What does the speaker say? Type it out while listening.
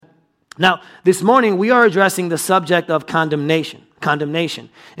Now, this morning, we are addressing the subject of condemnation.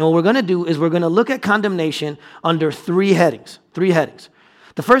 And what we're going to do is we're going to look at condemnation under three headings.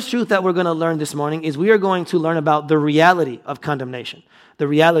 The first truth that we're going to learn this morning is we are going to learn about the reality of condemnation.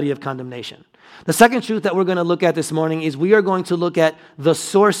 The second truth that we're going to look at this morning is we are going to look at the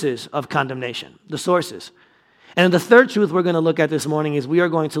sources of condemnation, the sources. And the third truth we're going to look at this morning is we are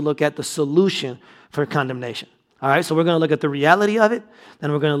going to look at the solution for condemnation. All right, so we're going to look at the reality of it,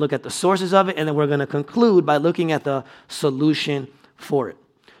 then we're going to look at the sources of it, and then we're going to conclude by looking at the solution for it.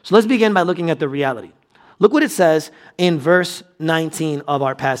 So let's begin by looking at the reality. Look what it says in verse 19 of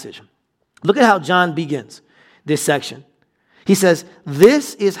our passage. Look at how John begins this section. He says,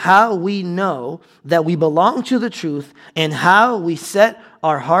 "This is how we know that we belong to the truth and how we set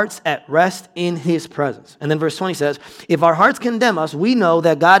our hearts at rest in his presence." And then verse 20 says, "If our hearts condemn us, we know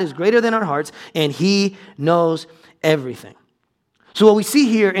that God is greater than our hearts and he knows everything." So what we see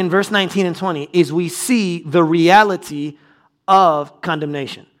here in verse 19 and 20 is we see the reality of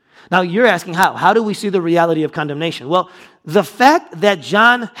condemnation. Now you're asking how? How do we see the reality of condemnation? Well, the fact that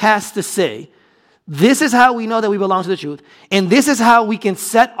John has to say, this is how we know that we belong to the truth, and this is how we can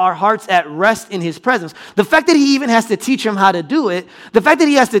set our hearts at rest in his presence. The fact that he even has to teach them how to do it, the fact that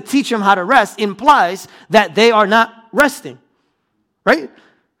he has to teach them how to rest implies that they are not resting, right?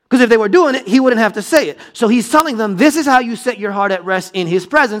 Because if they were doing it, he wouldn't have to say it. So he's telling them, this is how you set your heart at rest in his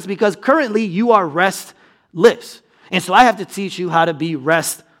presence, because currently you are restless. And so I have to teach you how to be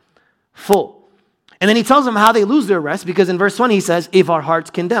restful. And then he tells them how they lose their rest, because in verse 20 he says, if our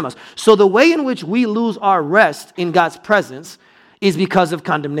hearts condemn us. So the way in which we lose our rest in God's presence is because of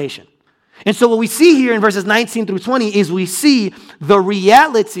condemnation. And so what we see here in verses 19 through 20 is we see the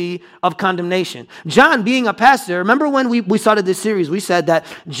reality of condemnation. John, being a pastor, remember when we started this series, we said that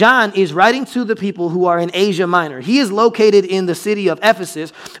John is writing to the people who are in Asia Minor. He is located in the city of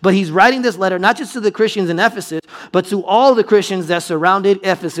Ephesus, but he's writing this letter not just to the Christians in Ephesus, but to all the Christians that surrounded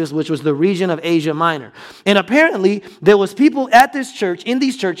Ephesus, which was the region of Asia Minor. And apparently, there was people at this church, in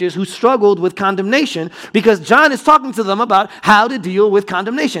these churches, who struggled with condemnation because John is talking to them about how to deal with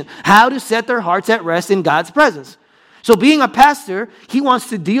condemnation, how to set their hearts at rest in God's presence. So being a pastor, he wants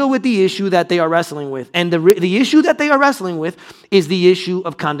to deal with the issue that they are wrestling with. And the issue that they are wrestling with is the issue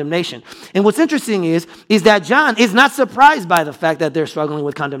of condemnation. And what's interesting is that John is not surprised by the fact that they're struggling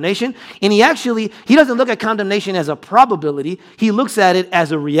with condemnation. And he doesn't look at condemnation as a probability. He looks at it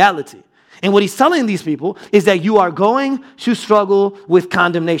as a reality. And what he's telling these people is that you are going to struggle with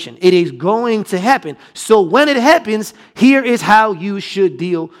condemnation. It is going to happen. So when it happens, here is how you should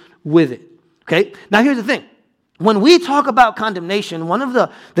deal with it. Okay? Now here's the thing. When we talk about condemnation, one of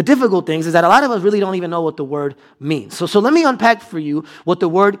the difficult things is that a lot of us really don't even know what the word means. So let me unpack for you what the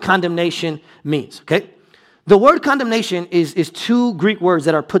word condemnation means, okay? The word condemnation is two Greek words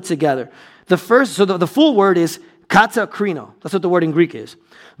that are put together. The full word is katakrino. That's what the word in Greek is.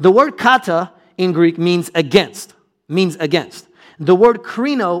 The word kata in Greek means against. The word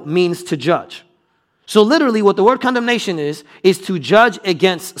krino means to judge. So literally what the word condemnation is to judge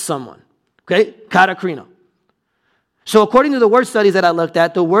against someone, okay? Katakrino. So according to the word studies that I looked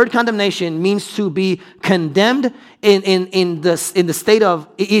at, the word condemnation means to be condemned in the state of,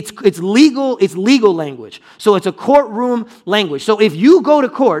 it's legal language. So it's a courtroom language. So if you go to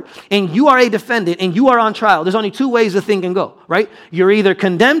court and you are a defendant and you are on trial, there's only two ways the thing can go, right? You're either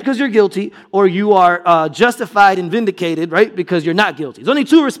condemned because you're guilty, or you are justified and vindicated, right? Because you're not guilty. There's only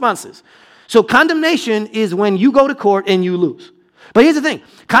two responses. So condemnation is when you go to court and you lose. But here's the thing.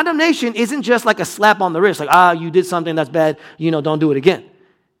 Condemnation isn't just like a slap on the wrist, like, you did something that's bad, don't do it again.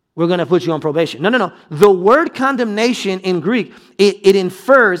 We're going to put you on probation. No. The word condemnation in Greek, it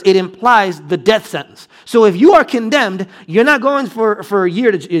implies the death sentence. So if you are condemned, you're not going for a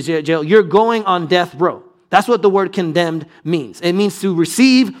year to jail. You're going on death row. That's what the word condemned means. It means to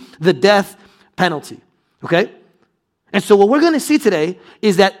receive the death penalty. Okay? And so what we're going to see today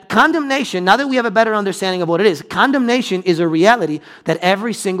is that condemnation, now that we have a better understanding of what it is, condemnation is a reality that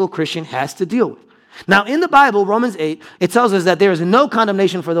every single Christian has to deal with. Now, in the Bible, Romans 8, it tells us that there is no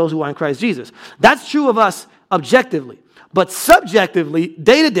condemnation for those who are in Christ Jesus. That's true of us objectively. But subjectively,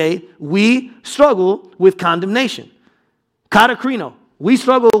 day to day, we struggle with condemnation. Katakrino. We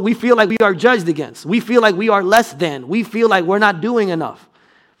struggle, we feel like we are judged against. We feel like we are less than. We feel like we're not doing enough.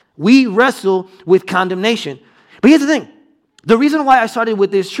 We wrestle with condemnation. But here's the thing. The reason why I started with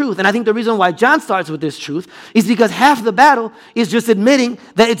this truth, and I think the reason why John starts with this truth, is because half the battle is just admitting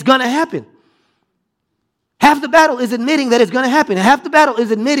that it's going to happen. Half the battle is admitting that it's going to happen. Half the battle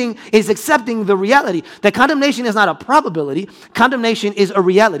is accepting the reality that condemnation is not a probability. Condemnation is a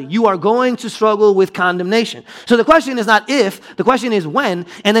reality. You are going to struggle with condemnation. So the question is not if, the question is when,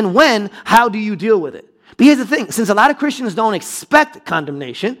 and then when, how do you deal with it? But here's the thing, since a lot of Christians don't expect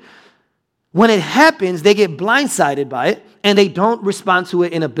condemnation, when it happens, they get blindsided by it, and they don't respond to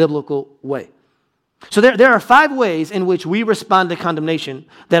it in a biblical way. So there are 5 ways in which we respond to condemnation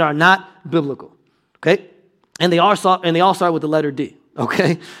that are not biblical, okay? And they all start with the letter D,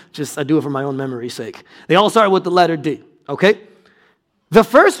 okay? I do it for my own memory's sake. They all start with the letter D, okay? The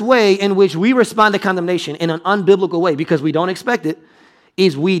first way in which we respond to condemnation in an unbiblical way, because we don't expect it,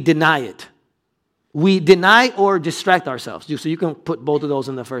 is we deny it. We deny or distract ourselves. So you can put both of those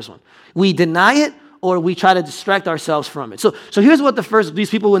in the first one. We deny it or we try to distract ourselves from it. So here's what these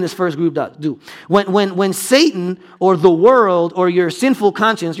people in this first group do. When Satan or the world or your sinful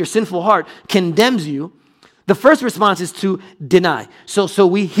conscience, your sinful heart condemns you, the first response is to deny. So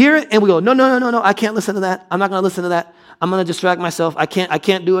we hear it and we go, no, I can't listen to that. I'm not going to listen to that. I'm going to distract myself. I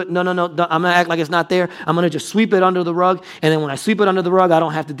can't do it. No, I'm going to act like it's not there. I'm going to just sweep it under the rug. And then when I sweep it under the rug, I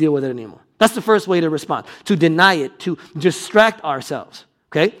don't have to deal with it anymore. That's the first way to respond, to deny it, to distract ourselves,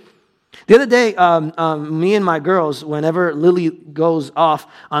 okay? The other day, me and my girls, whenever Lily goes off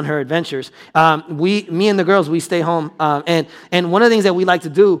on her adventures, me and the girls, we stay home. And one of the things that we like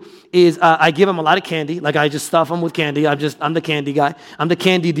to do is I give them a lot of candy. Like I just stuff them with candy. I'm the candy guy. I'm the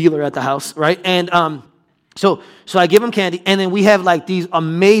candy dealer at the house, right? And so I give them candy, and then we have like these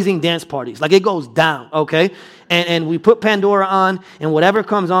amazing dance parties. Like it goes down, okay? And we put Pandora on, and whatever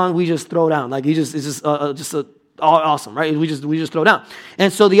comes on, we just throw down. Like it's just awesome, right? We just throw down.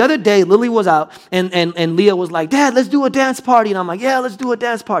 And so the other day, Lily was out, and Leah was like, Dad, let's do a dance party. And I'm like, yeah, let's do a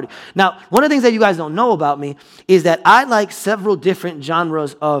dance party. Now, one of the things that you guys don't know about me is that I like several different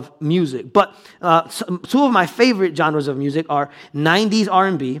genres of music. But 2 of my favorite genres of music are 90s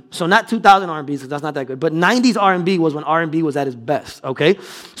R&B. So not 2000 R&B, because that's not that good. But 90s R&B was when R&B was at its best, okay?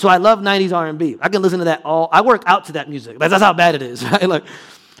 So I love 90s R&B. I can listen to that I work out to that music. That's how bad it is, right? Like,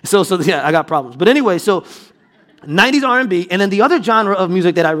 so yeah, I got problems. But anyway, so 90s R&B, and then the other genre of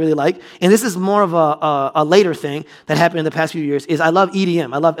music that I really like, and this is more of a later thing that happened in the past few years, is I love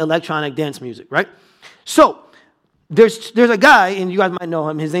EDM. I love electronic dance music, right? So there's a guy, and you guys might know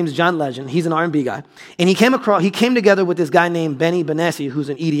him. His name is John Legend. He's an R&B guy, and he came together with this guy named Benny Benassi, who's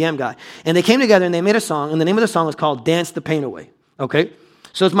an EDM guy, and they came together and they made a song, and the name of the song is called "Dance the Pain Away." Okay.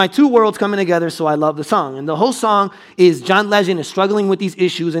 So it's my 2 worlds coming together, so I love the song. And the whole song is John Legend is struggling with these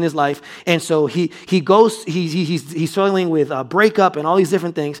issues in his life. And so he's struggling with a breakup and all these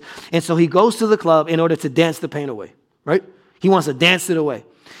different things. And so he goes to the club in order to dance the pain away, right? He wants to dance it away.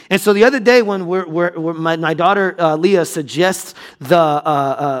 And so the other day when my daughter Leah suggests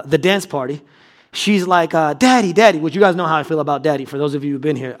the dance party, she's like, Daddy, which you guys know how I feel about Daddy. For those of you who've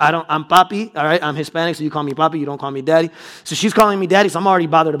been here, I'm Papi, all right? I'm Hispanic, so you call me Papi, you don't call me Daddy. So she's calling me Daddy, so I'm already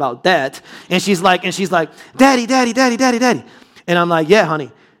bothered about that. And she's like, Daddy. And I'm like, yeah,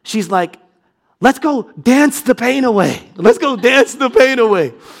 honey. She's like, let's go dance the pain away. Let's go dance the pain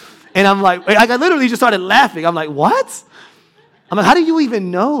away. And I'm like, I literally just started laughing. I'm like, what? I'm like, how do you even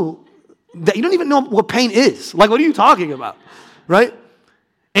know that? You don't even know what pain is. Like, what are you talking about, right?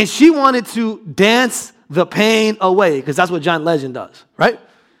 And she wanted to dance the pain away because that's what John Legend does, right?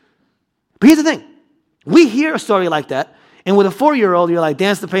 But here's the thing. We hear a story like that, and with a 4-year-old, you're like,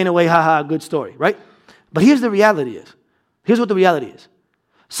 dance the pain away, haha, good story, right? But here's the reality is. Here's what the reality is.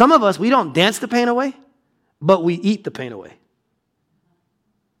 Some of us, we don't dance the pain away, but we eat the pain away.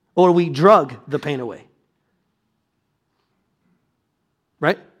 Or we drug the pain away.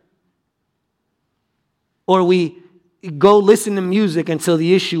 Right? Or we go listen to music until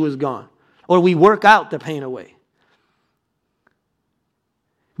the issue is gone. Or we work out the pain away.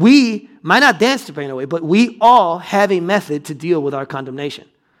 We might not dance the pain away, but we all have a method to deal with our condemnation.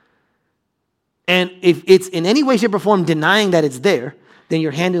 And if it's in any way, shape, or form denying that it's there, then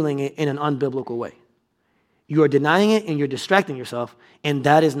you're handling it in an unbiblical way. You are denying it and you're distracting yourself, and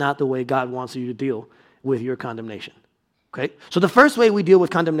that is not the way God wants you to deal with your condemnation. Okay? So the first way we deal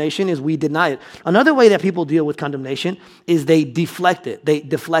with condemnation is we deny it. Another way that people deal with condemnation is they deflect it.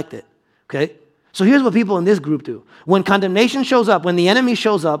 Okay? So here's what people in this group do. When condemnation shows up, when the enemy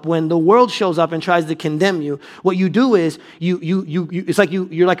shows up, when the world shows up and tries to condemn you, what you do is it's like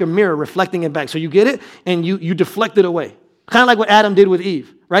you're like a mirror reflecting it back. So you get it and you deflect it away. Kind of like what Adam did with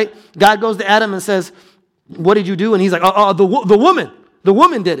Eve, right? God goes to Adam and says, "What did you do?" And he's like, the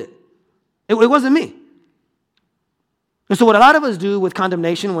woman did it. It wasn't me. And so what a lot of us do with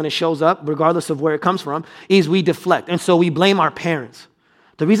condemnation when it shows up, regardless of where it comes from, is we deflect. And so we blame our parents.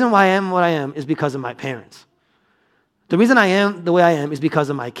 The reason why I am what I am is because of my parents. The reason I am the way I am is because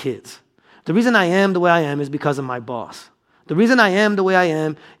of my kids. The reason I am the way I am is because of my boss. The reason I am the way I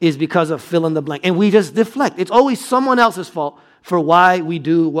am is because of fill in the blank. And we just deflect. It's always someone else's fault for why we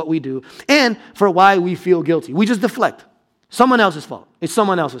do what we do and for why we feel guilty. We just deflect. Someone else's fault. It's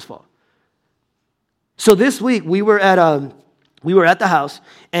someone else's fault. So this week we were at the house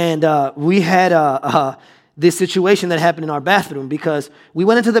and we had this situation that happened in our bathroom because we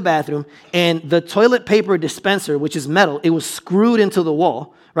went into the bathroom and the toilet paper dispenser, which is metal, it was screwed into the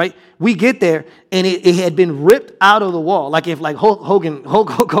wall. Right? We get there and it had been ripped out of the wall. Like if Hulk Hogan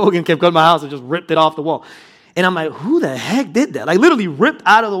kept coming to my house and just ripped it off the wall. And I'm like, who the heck did that? Like literally ripped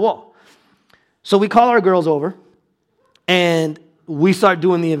out of the wall. So we call our girls over and we start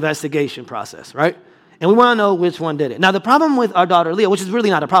doing the investigation process, right? And we want to know which one did it. Now the problem with our daughter Leah, which is really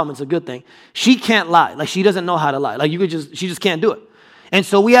not a problem, it's a good thing. She can't lie. Like she doesn't know how to lie. Like she just can't do it. And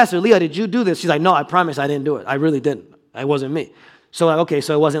so we asked her, Leah, did you do this? She's like, no, I promise I didn't do it. I really didn't. It wasn't me. So like, okay,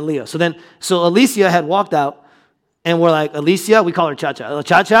 so it wasn't Leah. So Alicia had walked out, and we're like, Alicia, we call her Cha-Cha.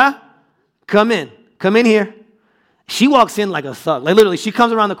 Cha-Cha, come in here. She walks in like a thug. Like literally, she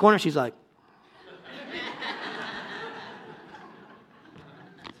comes around the corner, she's like,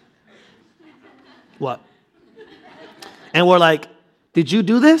 what? And we're like, did you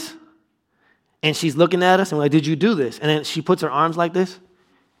do this? And she's looking at us, and we're like, did you do this? And then she puts her arms like this,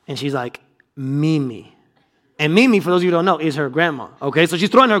 and she's like, Mimi. And Mimi, for those of you who don't know, is her grandma, okay? So she's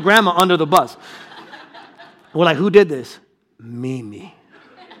throwing her grandma under the bus. We're like, who did this? Mimi.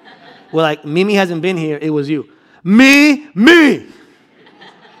 We're like, Mimi hasn't been here. It was you. Me.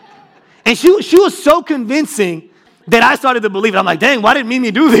 And she was so convincing that I started to believe it. I'm like, dang, why did Mimi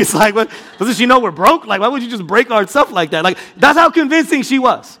do this? Like, doesn't she know we're broke? Like, why would you just break our stuff like that? Like, that's how convincing she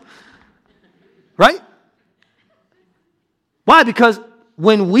was. Right? Why? Because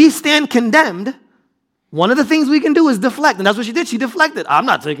when we stand condemned, one of the things we can do is deflect. And that's what she did. She deflected. I'm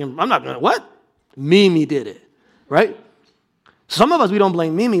not going to, what? Mimi did it, right? Some of us, we don't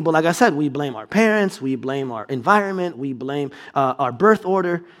blame Mimi, but like I said, we blame our parents, we blame our environment, we blame our birth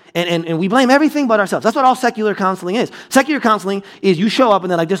order, and we blame everything but ourselves. That's what all secular counseling is. Secular counseling is you show up and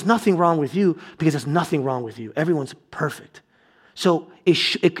they're like, there's nothing wrong with you because there's nothing wrong with you. Everyone's perfect. So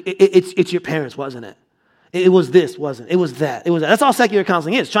it's your parents, wasn't it? It was this, wasn't it? It was that. It was that. That's all secular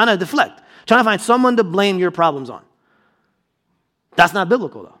counseling is, trying to deflect. Trying to find someone to blame your problems on. That's not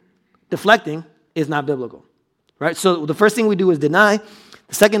biblical, though. Deflecting is not biblical, right? So the first thing we do is deny.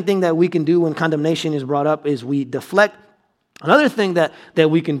 The second thing that we can do when condemnation is brought up is we deflect. Another thing that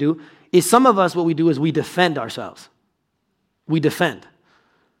we can do is some of us, what we do is we defend ourselves. We defend.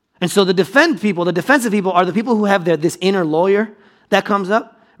 And so the defensive people are the people who have this inner lawyer that comes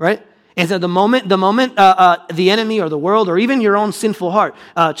up, right? And so the moment the enemy or the world or even your own sinful heart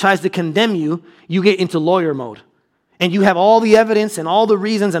tries to condemn you, you get into lawyer mode. And you have all the evidence and all the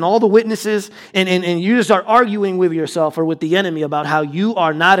reasons and all the witnesses, and you just start arguing with yourself or with the enemy about how you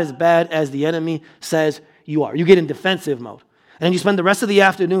are not as bad as the enemy says you are. You get in defensive mode. And then you spend the rest of the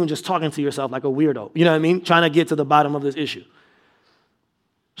afternoon just talking to yourself like a weirdo. You know what I mean? Trying to get to the bottom of this issue.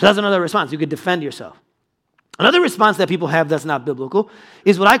 So that's another response. You could defend yourself. Another response that people have that's not biblical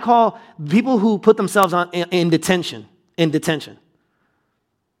is what I call people who put themselves in detention.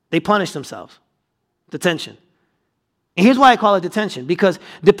 They punish themselves. Detention. And here's why I call it detention. Because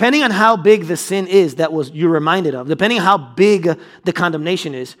depending on how big the sin is that you're reminded of, depending on how big the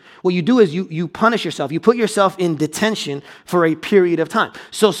condemnation is, what you do is you punish yourself. You put yourself in detention for a period of time.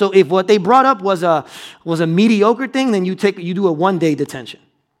 So if what they brought up was a mediocre thing, then you do a 1-day detention.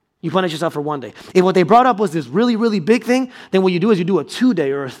 You punish yourself for 1 day. If what they brought up was this really, really big thing, then what you do is you do a 2-day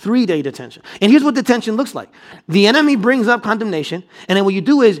or a 3-day detention. And here's what detention looks like. The enemy brings up condemnation, and then what you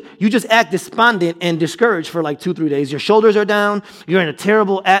do is you just act despondent and discouraged for like 2-3 days. Your shoulders are down. You're in a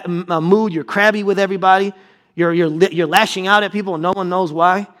terrible mood. You're crabby with everybody. You're lashing out at people, and no one knows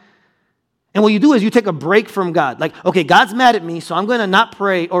why. And what you do is you take a break from God. Like, okay, God's mad at me, so I'm going to not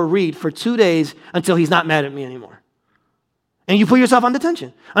pray or read for 2 days until he's not mad at me anymore. And you put yourself on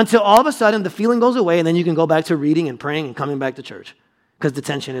detention until all of a sudden the feeling goes away, and then you can go back to reading and praying and coming back to church because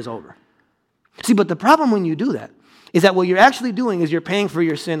detention is over. See, but the problem when you do that is that what you're actually doing is you're paying for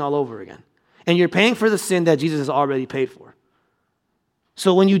your sin all over again. And you're paying for the sin that Jesus has already paid for.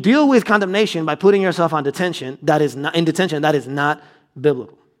 So when you deal with condemnation by putting yourself on detention, that is not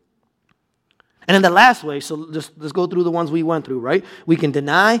biblical. And then the last way, so let's go through the ones we went through, right? We can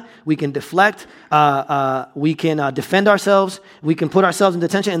deny, we can deflect, we can defend ourselves, we can put ourselves in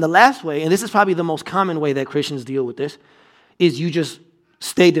detention. And the last way, and this is probably the most common way that Christians deal with this, is you just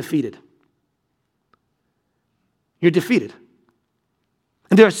stay defeated. You're defeated.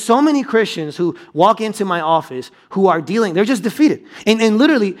 And there are so many Christians who walk into my office who are they're just defeated. And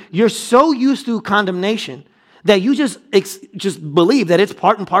literally, you're so used to condemnation that you just believe that it's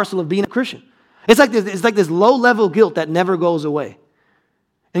part and parcel of being a Christian. It's like this low-level guilt that never goes away.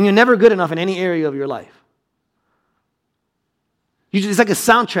 And you're never good enough in any area of your life. It's like a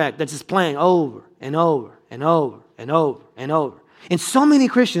soundtrack that's just playing over and over and over and over and over. And so many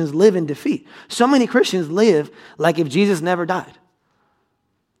Christians live in defeat. So many Christians live like if Jesus never died.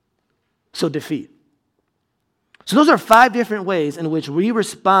 So defeat. So those are 5 different ways in which we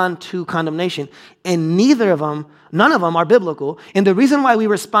respond to condemnation, and none of them are biblical. And the reason why we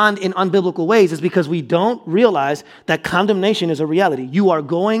respond in unbiblical ways is because we don't realize that condemnation is a reality. You are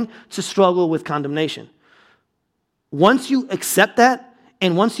going to struggle with condemnation. Once you accept that,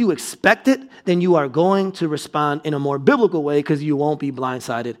 and once you expect it, then you are going to respond in a more biblical way because you won't be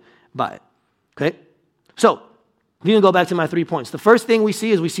blindsided by it. Okay? So, if you can go back to my 3 points. The first thing we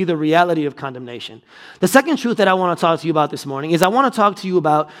see is the reality of condemnation. The second truth that I want to talk to you about this morning is I want to talk to you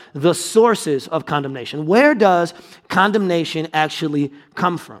about the sources of condemnation. Where does condemnation actually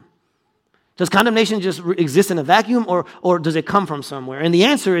come from? Does condemnation just exist in a vacuum, or does it come from somewhere? And the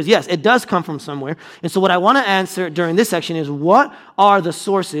answer is yes, it does come from somewhere. And so what I want to answer during this section is, what are the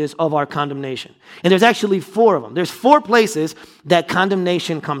sources of our condemnation? And there's actually 4 of them. There's 4 places that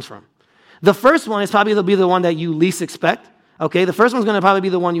condemnation comes from. The first one is probably be the one that you least expect. Okay, the first one's going to probably be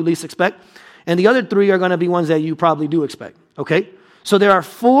the one you least expect. And the other 3 are going to be ones that you probably do expect. Okay, so there are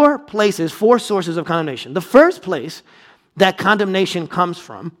 4 sources of condemnation. The first place that condemnation comes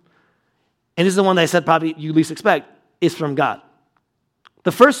from, and this is the one that I said probably you least expect, is from God.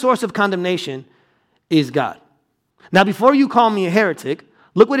 The first source of condemnation is God. Now, before you call me a heretic,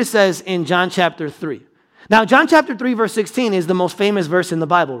 look what it says in John chapter 3. Now, John chapter 3, verse 16 is the most famous verse in the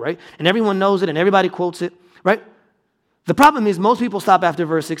Bible, right? And everyone knows it and everybody quotes it, right? The problem is most people stop after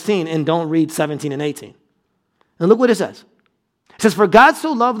verse 16 and don't read 17 and 18. And look what it says. It says, "For God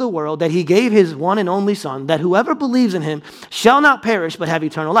so loved the world that he gave his one and only Son, that whoever believes in him shall not perish but have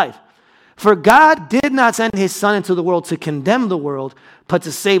eternal life. For God did not send his Son into the world to condemn the world, but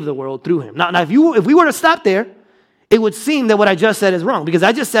to save the world through him." Now if we were to stop there, it would seem that what I just said is wrong, because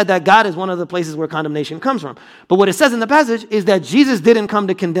I just said that God is one of the places where condemnation comes from. But what it says in the passage is that Jesus didn't come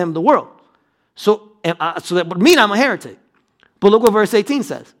to condemn the world. So that would mean I'm a heretic. But look what verse 18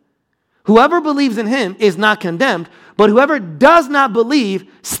 says. "Whoever believes in him is not condemned, but whoever does not believe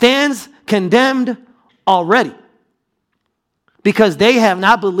stands condemned already, because they have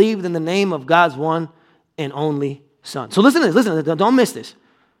not believed in the name of God's one and only Son." So listen to this, don't miss this.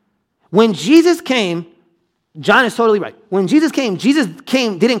 When Jesus came, John is totally right. When Jesus came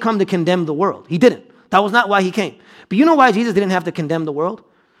didn't come to condemn the world. He didn't. That was not why he came. But you know why Jesus didn't have to condemn the world?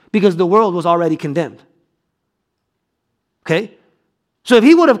 Because the world was already condemned. Okay? So if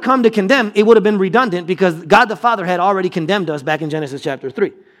he would have come to condemn, it would have been redundant, because God the Father had already condemned us back in Genesis chapter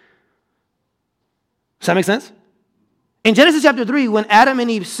 3. Does that make sense? In Genesis chapter 3, when Adam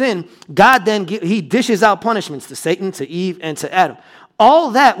and Eve sin, God then he dishes out punishments to Satan, to Eve, and to Adam.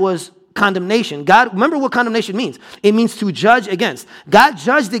 All that was condemnation. God, remember what condemnation means. It means to judge against. God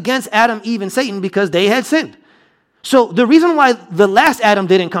judged against Adam, Eve, and Satan because they had sinned. So the reason why the last Adam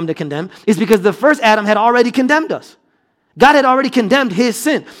didn't come to condemn is because the first Adam had already condemned us. God had already condemned his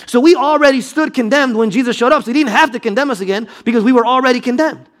sin. So we already stood condemned when Jesus showed up. So he didn't have to condemn us again because we were already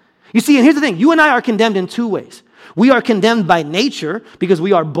condemned. You see, and here's the thing. You and I are condemned in 2 ways. We are condemned by nature because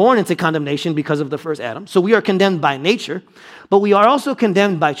we are born into condemnation because of the first Adam. So we are condemned by nature, but we are also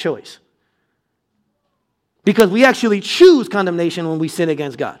condemned by choice, because we actually choose condemnation when we sin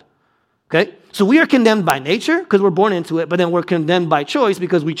against God. Okay? So we are condemned by nature because we're born into it, but then we're condemned by choice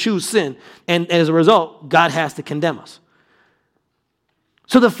because we choose sin. And as a result, God has to condemn us.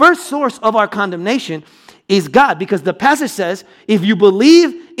 So the first source of our condemnation is God, because the passage says, if you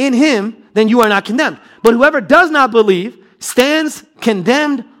believe in him, then you are not condemned. But whoever does not believe stands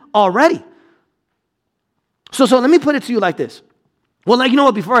condemned already. So let me put it to you like this. Well, you know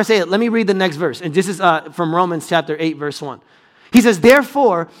what? Before I say it, let me read the next verse. And this is from Romans chapter 8, verse 1. He says,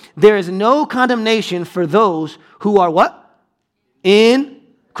 "Therefore, there is no condemnation for those who are" what? "In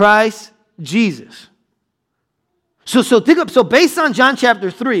Christ Jesus." So based on John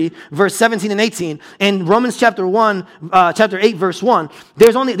chapter 3, verse 17 and 18, and Romans chapter 8, verse 1,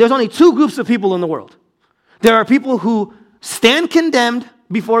 there's only 2 groups of people in the world. There are people who stand condemned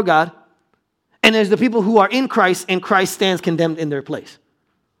before God, and there's the people who are in Christ, and Christ stands condemned in their place.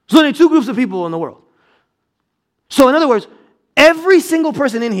 So there are 2 groups of people in the world. So in other words, Every single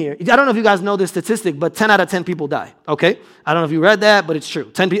person in here, I don't know if you guys know this statistic, but 10 out of 10 people die, okay? I don't know if you read that, but it's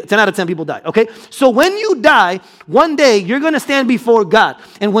true. 10 out of 10 people die, okay? So when you die, one day you're going to stand before God.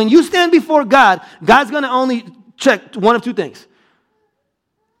 And when you stand before God, God's going to only check one of two things.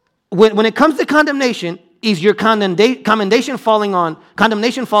 When it comes to condemnation, is your condemnation falling on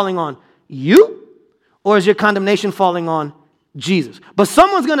you, or is your condemnation falling on Jesus? But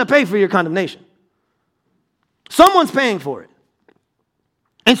someone's going to pay for your condemnation. Someone's paying for it.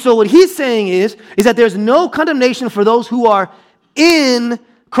 And so what he's saying is that there's no condemnation for those who are in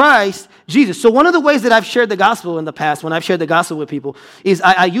Christ Jesus. So one of the ways that I've shared the gospel in the past, when I've shared the gospel with people, is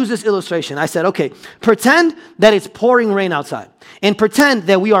I use this illustration. I said, okay, pretend that it's pouring rain outside. And pretend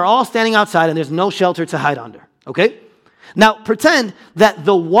that we are all standing outside and there's no shelter to hide under. Okay? Now, pretend that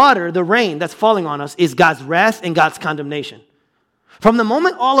the water, the rain that's falling on us is God's wrath and God's condemnation. From the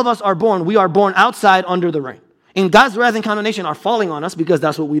moment all of us are born, we are born outside under the rain. And God's wrath and condemnation are falling on us because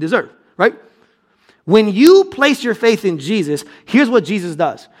that's what we deserve, right? When you place your faith in Jesus, here's what Jesus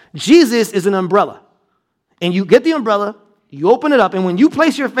does. Jesus is an umbrella. And you get the umbrella, you open it up, and when you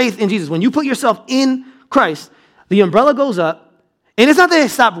place your faith in Jesus, when you put yourself in Christ, the umbrella goes up, and it's not that it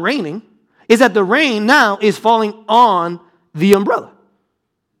stopped raining, it's that the rain now is falling on the umbrella.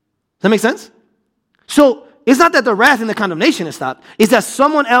 Does that make sense? So, it's not that the wrath and the condemnation has stopped. It's that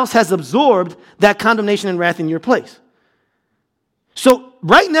someone else has absorbed that condemnation and wrath in your place. So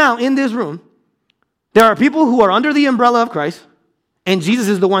right now in this room, there are people who are under the umbrella of Christ, and Jesus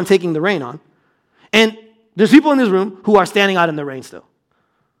is the one taking the rain on. And there's people in this room who are standing out in the rain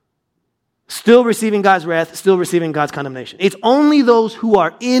still receiving God's wrath, still receiving God's condemnation. It's only those who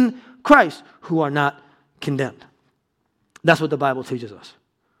are in Christ who are not condemned. That's what the Bible teaches us.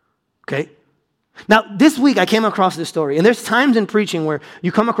 Okay? Now, this week I came across this story, and there's times in preaching where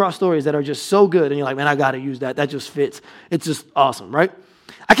you come across stories that are just so good, and you're like, man, I got to use that. That just fits. It's just awesome, right?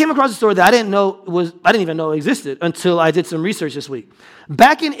 I came across a story that I didn't even know existed until I did some research this week.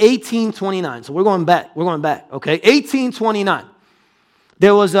 Back in 1829, so we're going back, okay? 1829,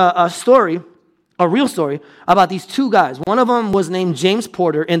 there was a story, a real story, about these two guys. One of them was named James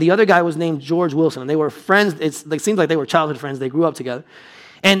Porter, and the other guy was named George Wilson. And they were friends. It seems like they were childhood friends. They grew up together.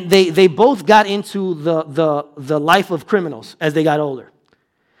 And they both got into the life of criminals as they got older.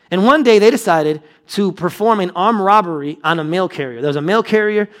 And one day they decided to perform an armed robbery on a mail carrier. There was a mail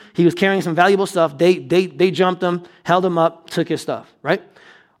carrier. He was carrying some valuable stuff. They jumped him, held him up, took his stuff, right?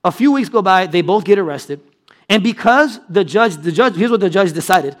 A few weeks go by. They both get arrested. And because the judge, here's what the judge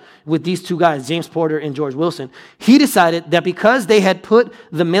decided with these two guys, James Porter and George Wilson. He decided that because they had put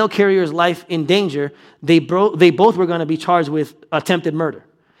the mail carrier's life in danger, they both were going to be charged with attempted murder.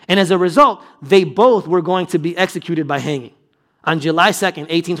 And as a result, they both were going to be executed by hanging. On July 2nd,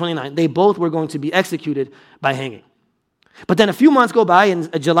 1829, they both were going to be executed by hanging. But then a few months go by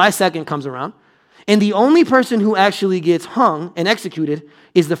and July 2nd comes around, and the only person who actually gets hung and executed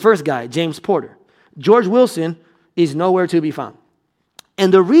is the first guy, James Porter. George Wilson is nowhere to be found.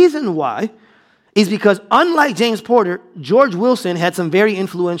 And the reason why is because unlike James Porter, George Wilson had some very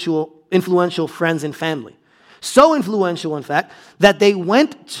influential friends and family. So influential, in fact, that they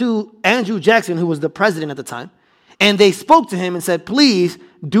went to Andrew Jackson, who was the president at the time, and they spoke to him and said, please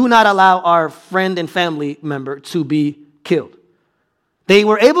do not allow our friend and family member to be killed. They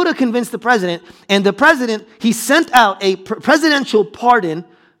were able to convince the president, and the president, he sent out a presidential pardon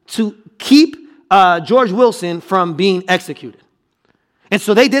to keep George Wilson from being executed. And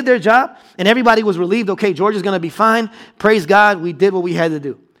so they did their job, and everybody was relieved. Okay, George is going to be fine. Praise God, we did what we had to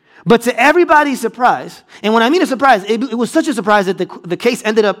do. But to everybody's surprise, and when I mean a surprise, it was such a surprise that the case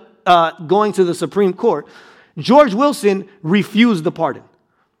ended up going to the Supreme Court. George Wilson refused the pardon.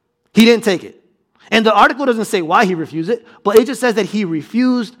 He didn't take it. And the article doesn't say why he refused it, but it just says that he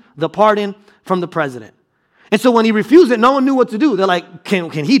refused the pardon from the president. And so when he refused it, no one knew what to do. They're like,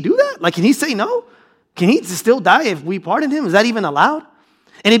 can he do that? Like, can he say no? Can he still die if we pardon him? Is that even allowed?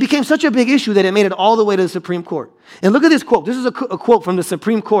 And it became such a big issue that it made it all the way to the Supreme Court. And look at this quote. This is a quote from the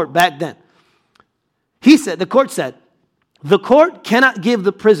Supreme Court back then. The court said, the court cannot give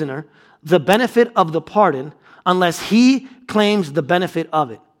the prisoner the benefit of the pardon unless he claims the benefit of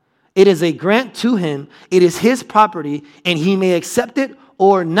it. It is a grant to him. It is his property, and he may accept it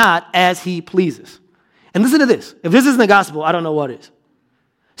or not as he pleases. And listen to this. If this isn't the gospel, I don't know what is. It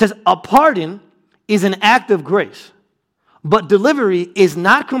says, a pardon is an act of grace, but delivery is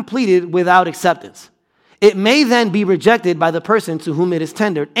not completed without acceptance. It may then be rejected by the person to whom it is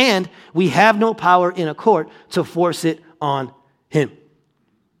tendered, and we have no power in a court to force it on him.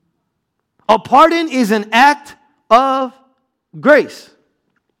 A pardon is an act of grace.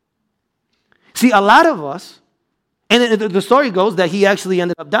 See, a lot of us, And the story goes that he actually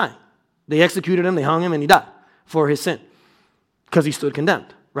ended up dying. They executed him, they hung him, and he died for his sin because he stood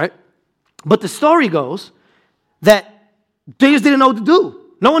condemned, right? But the story goes that they just didn't know what to do.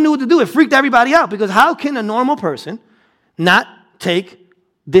 No one knew what to do. It freaked everybody out because how can a normal person not take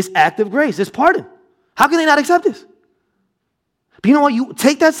this act of grace, this pardon? How can they not accept this? But you know what? You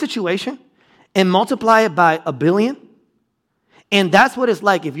take that situation and multiply it by 1 billion, and that's what it's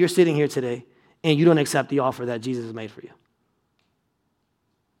like if you're sitting here today and you don't accept the offer that Jesus has made for you.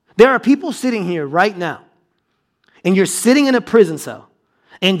 There are people sitting here right now, and you're sitting in a prison cell,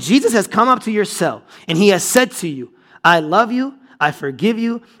 and Jesus has come up to your cell, and he has said to you, I love you, I forgive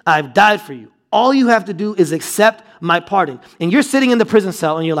you, I've died for you. All you have to do is accept my pardon. And you're sitting in the prison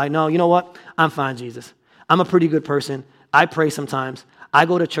cell, and you're like, no, you know what? I'm fine, Jesus. I'm a pretty good person. I pray sometimes. I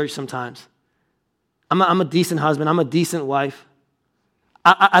go to church sometimes. I'm a decent husband. I'm a decent wife.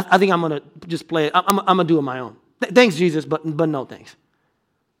 I think I'm going to just play it. I'm going to do it my own. Thanks, Jesus, but no thanks.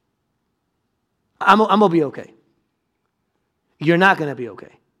 I'm going to be okay. You're not going to be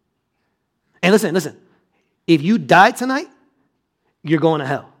okay. And listen. If you die tonight, you're going to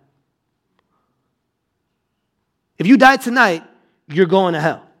hell. If you die tonight, you're going to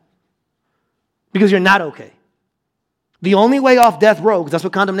hell. Because you're not okay. The only way off death row, because that's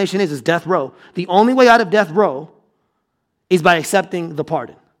what condemnation is death row. The only way out of death row is by accepting the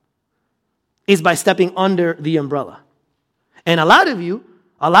pardon. Is by stepping under the umbrella. And a lot of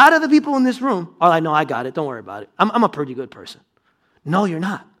the people in this room are like, no, I got it. Don't worry about it. I'm a pretty good person. No, you're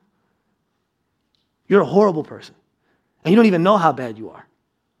not. You're a horrible person. And you don't even know how bad you are.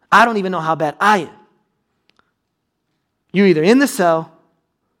 I don't even know how bad I am. You're either in the cell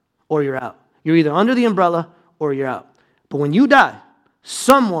or you're out. You're either under the umbrella or you're out. But when you die,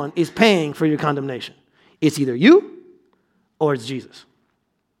 someone is paying for your condemnation. It's either you or it's Jesus.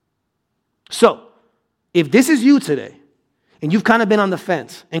 So, if this is you today, and you've kind of been on the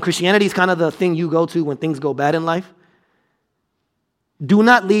fence, and Christianity is kind of the thing you go to when things go bad in life, do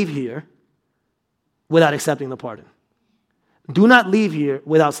not leave here without accepting the pardon. Do not leave here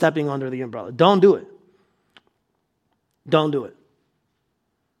without stepping under the umbrella. Don't do it. Don't do it.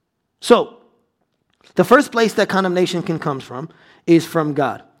 So, the first place that condemnation can come from is from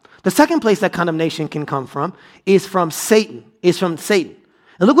God. The second place that condemnation can come from is from Satan.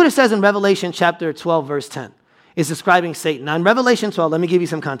 And look what it says in Revelation chapter 12, verse 10. It's describing Satan. Now in Revelation 12, let me give you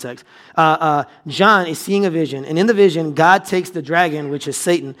some context. John is seeing a vision, and in the vision, God takes the dragon, which is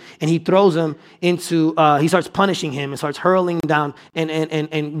Satan, and he throws him into, he starts punishing him and starts hurling down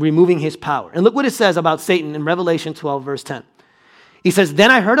and removing his power. And look what it says about Satan in Revelation 12, verse 10. He says,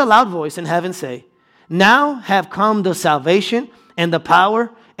 then I heard a loud voice in heaven say, now have come the salvation and the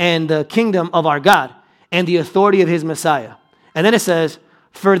power and the kingdom of our God and the authority of his Messiah. And then it says,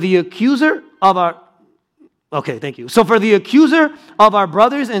 for the accuser of our... Okay, thank you. So for the accuser of our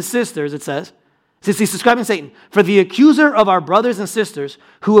brothers and sisters, it says, since he's describing Satan, for the accuser of our brothers and sisters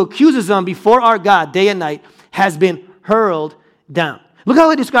who accuses them before our God day and night has been hurled down. Look how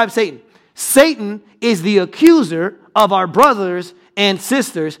he describes Satan. Satan is the accuser of our brothers and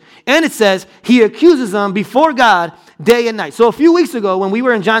sisters, and it says he accuses them before God day and night. So a few weeks ago when we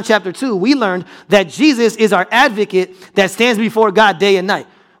were in John chapter 2, we learned that Jesus is our advocate that stands before God day and night.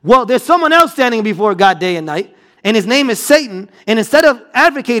 Well, there's someone else standing before God day and night, and his name is Satan, and instead of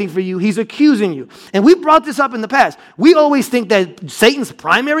advocating for you, he's accusing you. And we brought this up in the past. We always think that Satan's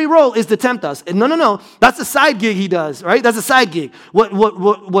primary role is to tempt us. And no. That's a side gig he does, right? That's a side gig.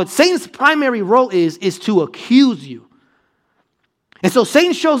 What Satan's primary role is to accuse you. And so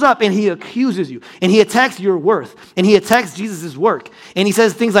Satan shows up and he accuses you, and he attacks your worth, and he attacks Jesus' work. And he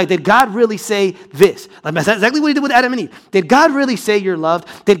says things like, did God really say this? Like, that's exactly what he did with Adam and Eve. Did God really say you're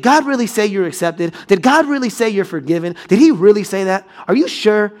loved? Did God really say you're accepted? Did God really say you're forgiven? Did he really say that? Are you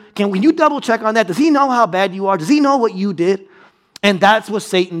sure? Can you double check on that? Does he know how bad you are? Does he know what you did? And that's what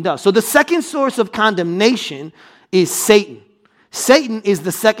Satan does. So the second source of condemnation is Satan. Satan is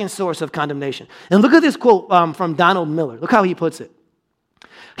the second source of condemnation. And look at this quote from Donald Miller. Look how he puts it.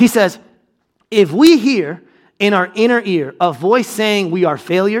 He says, if we hear in our inner ear a voice saying we are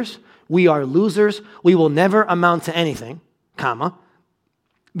failures, we are losers, we will never amount to anything,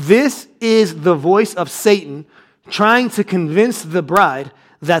 this is the voice of Satan trying to convince the bride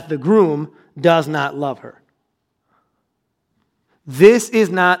that the groom does not love her. This is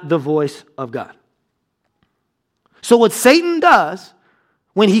not the voice of God. So what Satan does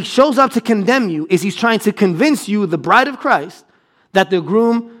when he shows up to condemn you is he's trying to convince you, the bride of Christ, that the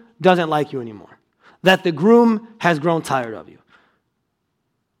groom doesn't like you anymore. That the groom has grown tired of you.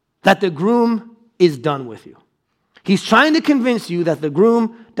 That the groom is done with you. He's trying to convince you that the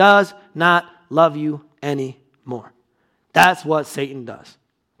groom does not love you anymore. That's what Satan does.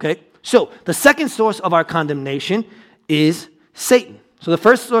 Okay? So the second source of our condemnation is Satan. So the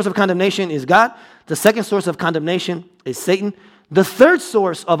first source of condemnation is God. The second source of condemnation is Satan. The third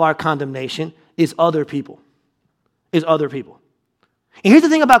source of our condemnation is other people. And here's the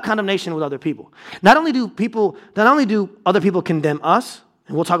thing about condemnation with other people. Not only do other people condemn us,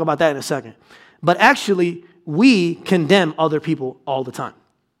 and we'll talk about that in a second, but actually we condemn other people all the time.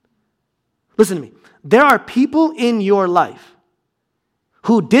 Listen to me. There are people in your life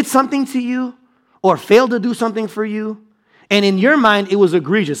who did something to you or failed to do something for you, and in your mind, it was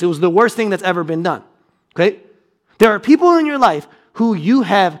egregious. It was the worst thing that's ever been done. Okay? There are people in your life who you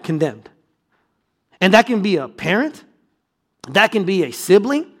have condemned. And that can be a parent. That can be a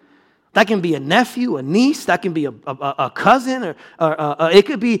sibling. That can be a nephew, a niece. That can be a cousin. Or it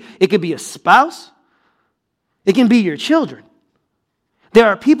could be a spouse. It can be your children. There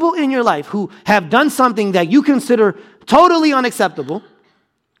are people in your life who have done something that you consider totally unacceptable,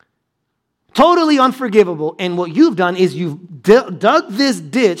 totally unforgivable, and what you've done is you've dug this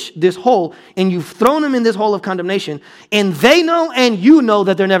ditch, this hole, and you've thrown them in this hole of condemnation, and they know and you know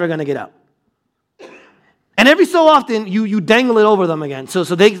that they're never going to get out. And every so often, you dangle it over them again, so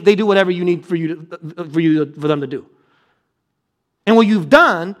they do whatever you need for them to do. And what you've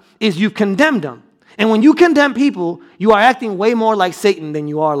done is you've condemned them. And when you condemn people, you are acting way more like Satan than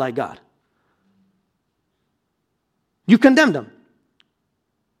you are like God. You condemned them.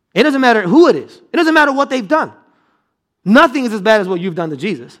 It doesn't matter who it is. It doesn't matter what they've done. Nothing is as bad as what you've done to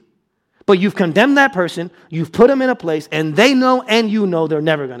Jesus. But you've condemned that person, you've put them in a place, and they know and you know they're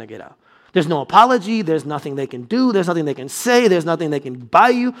never going to get out. There's no apology, there's nothing they can do, there's nothing they can say, there's nothing they can buy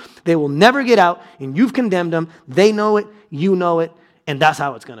you. They will never get out, and you've condemned them. They know it, you know it, and that's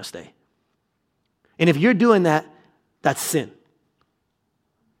how it's going to stay. And if you're doing that, that's sin.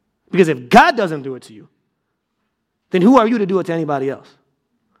 Because if God doesn't do it to you, then who are you to do it to anybody else?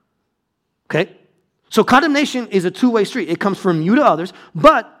 Okay? So condemnation is a two-way street. It comes from you to others,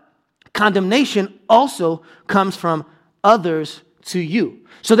 but condemnation also comes from others to you.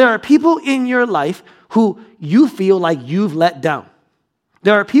 So there are people in your life who you feel like you've let down.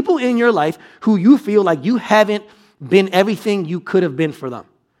 There are people in your life who you feel like you haven't been everything you could have been for them.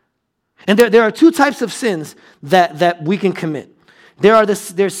 And there are two types of sins that we can commit.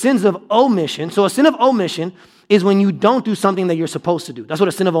 There's sins of omission. So a sin of omission is when you don't do something that you're supposed to do. That's what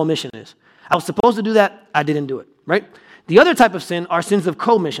a sin of omission is. I was supposed to do that, I didn't do it, right? The other type of sin are sins of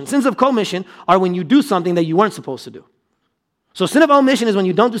commission. Sins of commission are when you do something that you weren't supposed to do. So sin of omission is when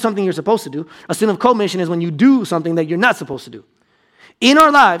you don't do something you're supposed to do. A sin of commission is when you do something that you're not supposed to do. In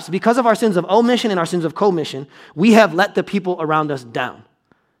our lives, because of our sins of omission and our sins of commission, we have let the people around us down.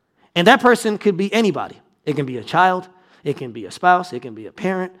 And that person could be anybody. It can be a child, it can be a spouse, it can be a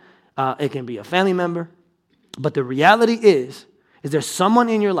parent, it can be a family member. But the reality is there's someone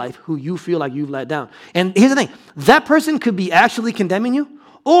in your life who you feel like you've let down. And here's the thing, that person could be actually condemning you,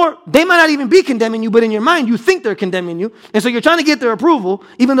 or they might not even be condemning you, but in your mind you think they're condemning you, and so you're trying to get their approval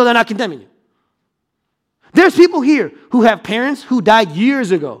even though they're not condemning you. There's people here who have parents who died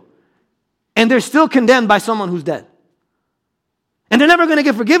years ago, and they're still condemned by someone who's dead. And they're never going to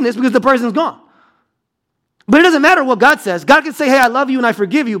get forgiveness because the person's gone. But it doesn't matter what God says. God can say, hey, I love you and I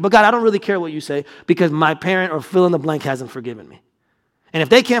forgive you, but God, I don't really care what you say because my parent or fill in the blank hasn't forgiven me. And if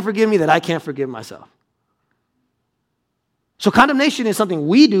they can't forgive me, then I can't forgive myself. So condemnation is something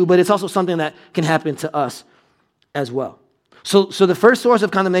we do, but it's also something that can happen to us as well. So the first source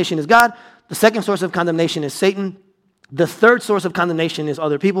of condemnation is God. The second source of condemnation is Satan. The third source of condemnation is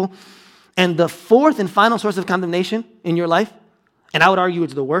other people. And the fourth and final source of condemnation in your life, and I would argue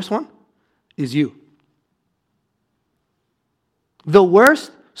it's the worst one, is you. The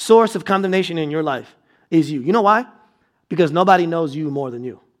worst source of condemnation in your life is you. You know why? Because nobody knows you more than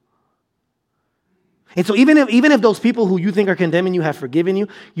you. And so even if those people who you think are condemning you have forgiven you,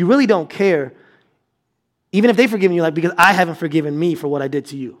 you really don't care. Even if they've forgiven you, like, because I haven't forgiven me for what I did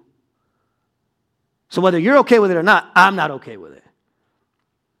to you. So whether you're okay with it or not, I'm not okay with it.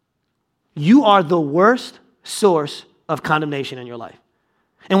 You are the worst source of condemnation in your life.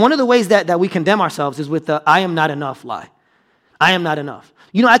 And one of the ways that we condemn ourselves is with the I am not enough lie. I am not enough.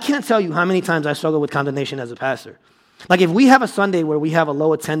 You know, I can't tell you how many times I struggle with condemnation as a pastor. Like if we have a Sunday where we have a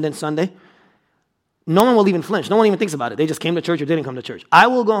low attendance Sunday, no one will even flinch. No one even thinks about it. They just came to church or didn't come to church. I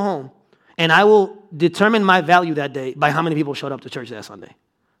will go home and I will determine my value that day by how many people showed up to church that Sunday.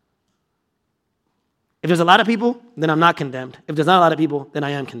 If there's a lot of people, then I'm not condemned. If there's not a lot of people, then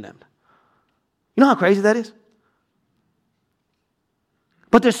I am condemned. You know how crazy that is?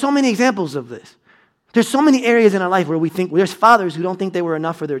 But there's so many examples of this. There's so many areas in our life where we think there's fathers who don't think they were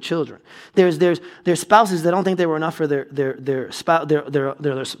enough for their children. There's spouses that don't think they were enough for their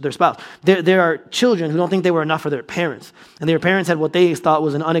spouse. There are children who don't think they were enough for their parents, and their parents had what they thought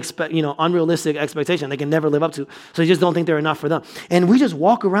was an unrealistic expectation they can never live up to. So they just don't think they're enough for them, and we just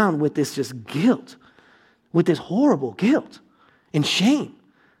walk around with this just guilt, with this horrible guilt and shame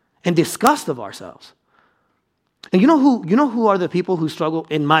and disgust of ourselves. And you know who are the people who struggle,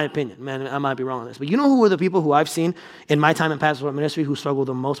 in my opinion, man, I might be wrong on this, but you know who are the people who I've seen in my time in pastoral ministry who struggle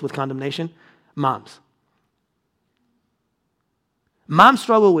the most with condemnation? Moms. Moms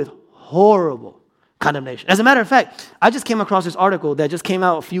struggle with horrible condemnation. As a matter of fact, I just came across this article that just came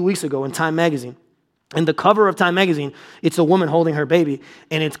out a few weeks ago in Time Magazine. And the cover of Time Magazine, it's a woman holding her baby,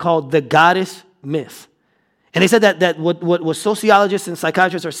 and it's called The Goddess Myth. And they said that what sociologists and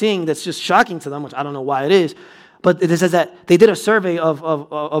psychiatrists are seeing that's just shocking to them, which I don't know why it is, but it says that they did a survey of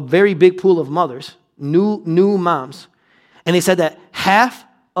a very big pool of mothers, new moms, and they said that half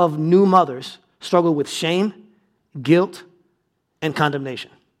of new mothers struggle with shame, guilt, and condemnation.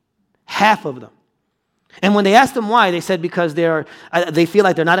 Half of them. And when they asked them why, they said because they feel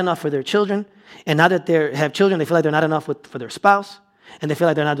like they're not enough for their children, and now that they have children, they feel like they're not enough for their spouse, and they feel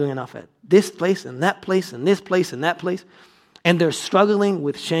like they're not doing enough at this place and that place and this place and that place, and they're struggling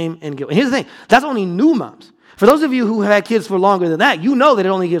with shame and guilt. And here's the thing, that's only new moms. For those of you who have had kids for longer than that, you know that it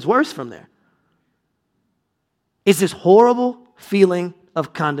only gets worse from there. It's this horrible feeling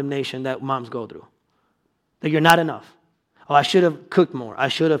of condemnation that moms go through. That you're not enough. Oh, I should have cooked more. I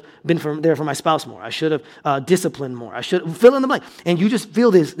should have been there for my spouse more. I should have disciplined more. I should fill in the blank. And you just feel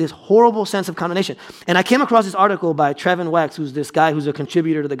this horrible sense of condemnation. And I came across this article by Trevin Wax, who's this guy who's a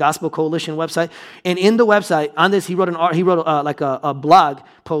contributor to the Gospel Coalition website. And in the website, on this, he wrote a blog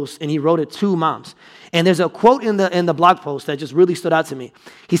post, and he wrote it to moms. And there's a quote in the blog post that just really stood out to me.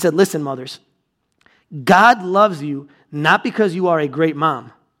 He said, "Listen, mothers, God loves you not because you are a great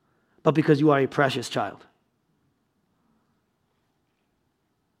mom, but because you are a precious child."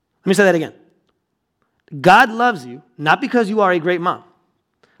 Let me say that again. God loves you not because you are a great mom,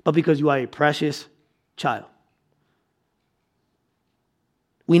 but because you are a precious child.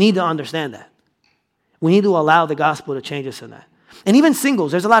 We need to understand that. We need to allow the gospel to change us in that. And even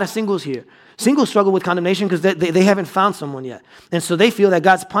singles, there's a lot of singles here. Singles struggle with condemnation because they haven't found someone yet. And so they feel that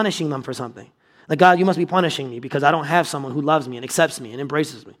God's punishing them for something. Like, God, you must be punishing me because I don't have someone who loves me and accepts me and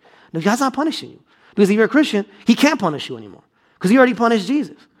embraces me. No, God's not punishing you. Because if you're a Christian, he can't punish you anymore because he already punished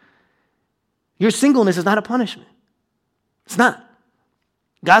Jesus. Your singleness is not a punishment. It's not.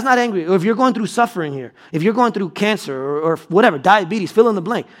 God's not angry. Or if you're going through suffering here, if you're going through cancer or whatever, diabetes, fill in the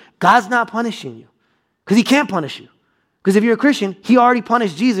blank, God's not punishing you because he can't punish you. Because if you're a Christian, he already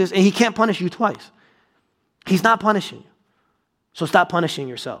punished Jesus and he can't punish you twice. He's not punishing you. So stop punishing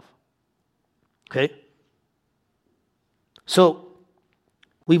yourself. Okay? So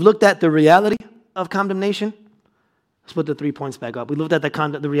we've looked at the reality of condemnation. Let's put the 3 points back up. We looked at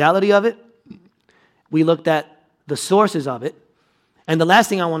the reality of it. We looked at the sources of it. And the last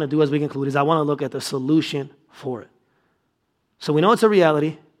thing I want to do as we conclude is I want to look at the solution for it. So we know it's a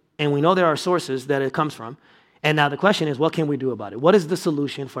reality, and we know there are sources that it comes from. And now the question is, what can we do about it? What is the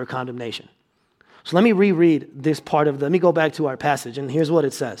solution for condemnation? So let me reread this part let me go back to our passage, and here's what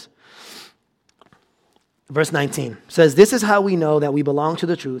it says. Verse 19 says, "This is how we know that we belong to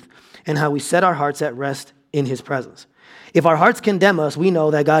the truth and how we set our hearts at rest in his presence. If our hearts condemn us, we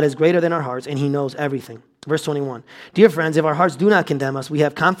know that God is greater than our hearts and he knows everything." Verse 21, "Dear friends, if our hearts do not condemn us, we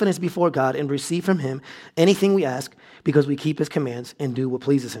have confidence before God and receive from him anything we ask because we keep his commands and do what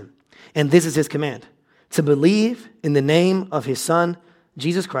pleases him. And this is his command, to believe in the name of his Son,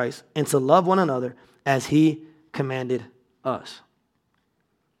 Jesus Christ, and to love one another as he commanded us."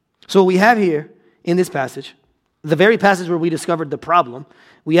 So what we have here in this passage, the very passage where we discovered the problem,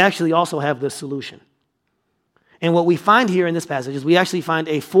 we actually also have the solution. And what we find here in this passage is we actually find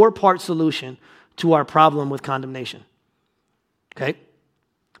a 4-part solution to our problem with condemnation. Okay?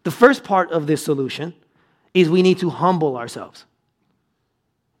 The first part of this solution is we need to humble ourselves.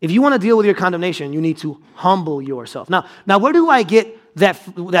 If you want to deal with your condemnation, you need to humble yourself. Now where do I get the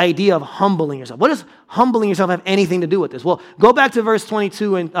idea of humbling yourself? What does humbling yourself have anything to do with this? Well, go back to verse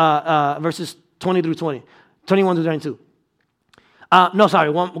 22 and verses 20 through 20, 21 through 22.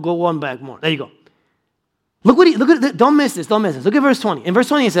 Go one back more. There you go. Look at it. Don't miss this. Look at verse 20. In verse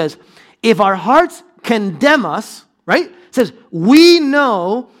 20 it says, "If our hearts condemn us," right? It says, "we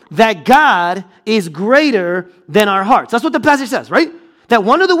know that God is greater than our hearts." That's what the passage says, right? that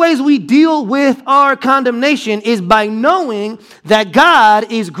one of the ways we deal with our condemnation is by knowing that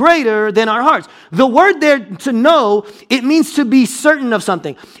God is greater than our hearts. The word there, to know, it means to be certain of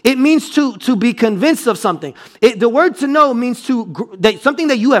something. It means to be convinced of something. The word to know means something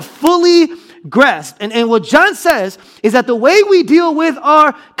that you have fully grasped. And what John says is that the way we deal with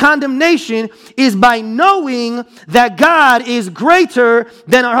our condemnation is by knowing that God is greater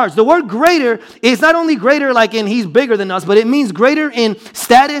than our hearts. The word greater is not only greater like in he's bigger than us, but it means greater in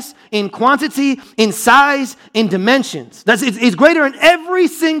status, in quantity, in size, in dimensions. It's greater in every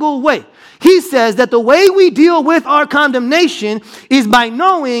single way. He says that the way we deal with our condemnation is by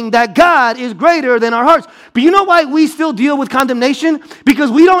knowing that God is greater than our hearts. But you know why we still deal with condemnation? Because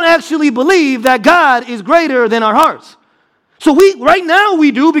we don't actually believe that God is greater than our hearts. So right now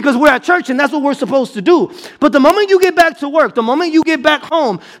we do because we're at church and that's what we're supposed to do. But the moment you get back to work, the moment you get back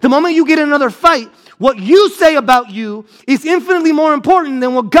home, the moment you get in another fight, what you say about you is infinitely more important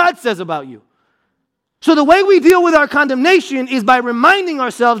than what God says about you. So the way we deal with our condemnation is by reminding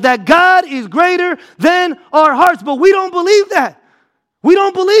ourselves that God is greater than our hearts. But we don't believe that. We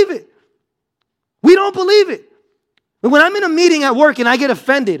don't believe it. We don't believe it. When I'm in a meeting at work and I get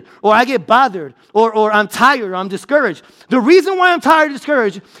offended or I get bothered or I'm tired or I'm discouraged, the reason why I'm tired or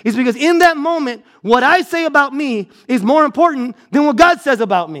discouraged is because in that moment, what I say about me is more important than what God says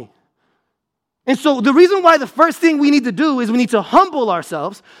about me. And so the reason why the first thing we need to do is we need to humble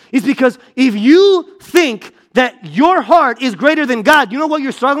ourselves is because if you think that your heart is greater than God, you know what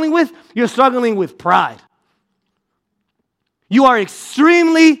you're struggling with? You're struggling with pride. You are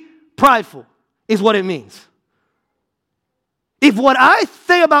extremely prideful is what it means. If what I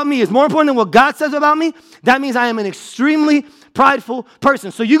say about me is more important than what God says about me, that means I am an extremely prideful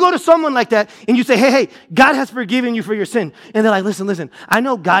person. So you go to someone like that and you say, hey, God has forgiven you for your sin. And they're like, listen, I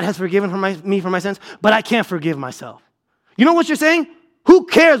know God has forgiven me for my sins, but I can't forgive myself. You know what you're saying? Who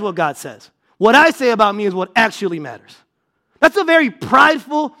cares what God says? What I say about me is what actually matters. That's a very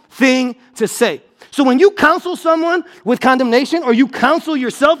prideful thing to say. So when you counsel someone with condemnation or you counsel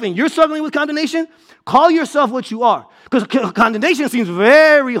yourself and you're struggling with condemnation, call yourself what you are. Because condemnation seems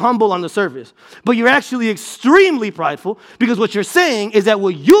very humble on the surface, but you're actually extremely prideful because what you're saying is that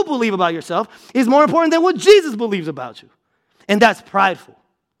what you believe about yourself is more important than what Jesus believes about you. And that's prideful.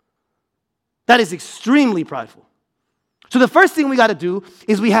 That is extremely prideful. So the first thing we got to do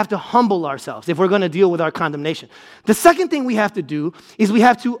is we have to humble ourselves if we're going to deal with our condemnation. The second thing we have to do is we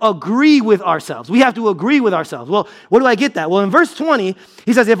have to agree with ourselves. We have to agree with ourselves. Well, where do I get that? Well, in verse 20,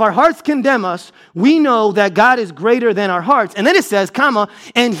 he says, if our hearts condemn us, we know that God is greater than our hearts. And then it says,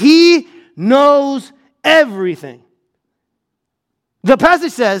 and he knows everything. The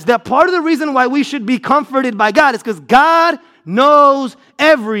passage says that part of the reason why we should be comforted by God is because God knows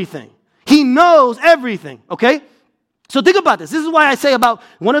everything. He knows everything, okay? So think about this. This is why I say about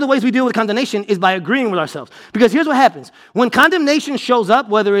one of the ways we deal with condemnation is by agreeing with ourselves. Because here's what happens. When condemnation shows up,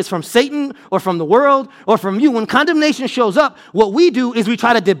 whether it's from Satan or from the world or from you, when condemnation shows up, what we do is we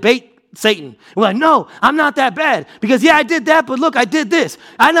try to debate Satan. We're like, no, I'm not that bad. Because I did that, but look, I did this.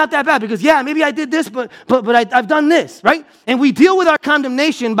 I'm not that bad because maybe I did this, but I've done this, right? And we deal with our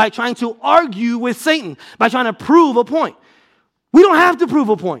condemnation by trying to argue with Satan, by trying to prove a point. We don't have to prove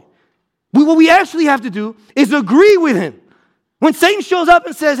a point. What we actually have to do is agree with him. When Satan shows up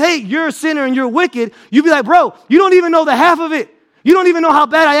and says, hey, you're a sinner and you're wicked, you be like, bro, you don't even know the half of it. You don't even know how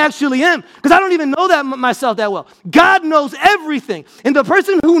bad I actually am because I don't even know that myself that well. God knows everything. And the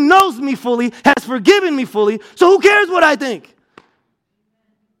person who knows me fully has forgiven me fully. So who cares what I think?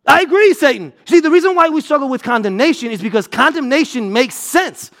 I agree, Satan. See, the reason why we struggle with condemnation is because condemnation makes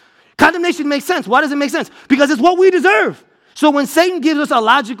sense. Condemnation makes sense. Why does it make sense? Because it's what we deserve. So when Satan gives us a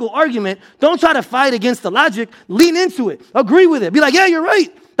logical argument, don't try to fight against the logic. Lean into it. Agree with it. Be like, yeah, you're right.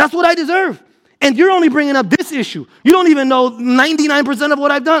 That's what I deserve. And you're only bringing up this issue. You don't even know 99% of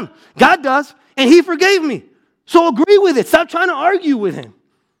what I've done. God does, and he forgave me. So agree with it. Stop trying to argue with him.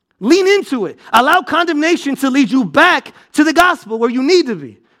 Lean into it. Allow condemnation to lead you back to the gospel where you need to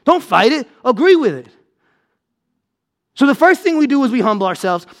be. Don't fight it. Agree with it. So the first thing we do is we humble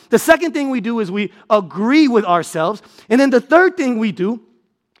ourselves. The second thing we do is we agree with ourselves. And then the third thing we do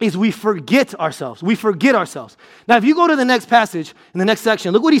is we forget ourselves. We forget ourselves. Now, if you go to the next passage, in the next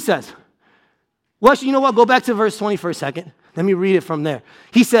section, look what he says. Well, actually, you know what? Go back to verse 20 for a second. Let me read it from there.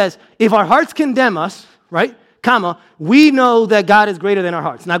 He says, if our hearts condemn us, right, we know that God is greater than our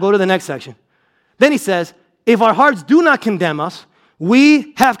hearts. Now go to the next section. Then he says, if our hearts do not condemn us,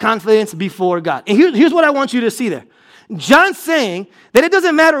 we have confidence before God. And here's what I want you to see there. John's saying that it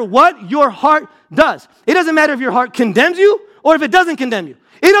doesn't matter what your heart does. It doesn't matter if your heart condemns you or if it doesn't condemn you.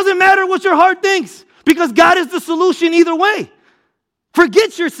 It doesn't matter what your heart thinks because God is the solution either way.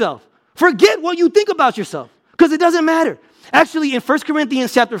 Forget yourself. Forget what you think about yourself because it doesn't matter. Actually, in 1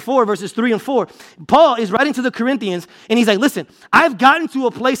 Corinthians chapter 4, verses 3 and 4, Paul is writing to the Corinthians, and he's like, listen, I've gotten to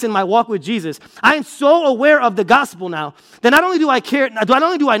a place in my walk with Jesus. I am so aware of the gospel now that not only do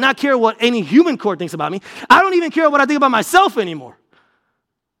I not care what any human court thinks about me, I don't even care what I think about myself anymore.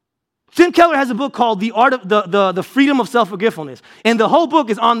 Tim Keller has a book called The Art of the Freedom of Self-Forgetfulness, and the whole book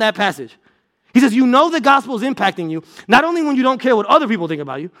is on that passage. He says, you know the gospel is impacting you, not only when you don't care what other people think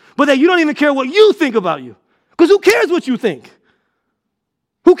about you, but that you don't even care what you think about you. Because who cares what you think?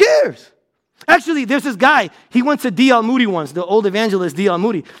 Who cares? Actually, there's this guy, he went to D.L. Moody once, the old evangelist D.L.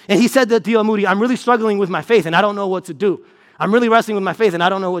 Moody, and he said to D.L. Moody, I'm really struggling with my faith and I don't know what to do. I'm really wrestling with my faith and I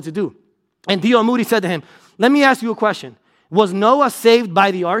don't know what to do. And D.L. Moody said to him, let me ask you a question. Was Noah saved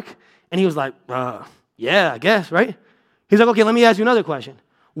by the ark? And he was like, yeah, I guess, right? He's like, okay, let me ask you another question.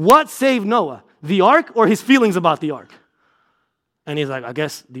 What saved Noah, the ark or his feelings about the ark? And he's like, I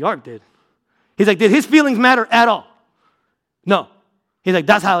guess the ark did. He's like, did his feelings matter at all? No. He's like,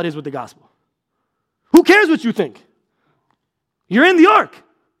 that's how it is with the gospel. Who cares what you think? You're in the ark.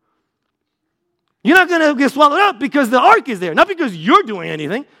 You're not going to get swallowed up because the ark is there, not because you're doing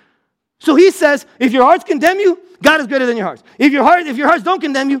anything. So he says, if your hearts condemn you, God is greater than your hearts. If your hearts don't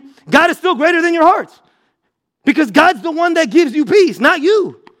condemn you, God is still greater than your hearts. Because God's the one that gives you peace, not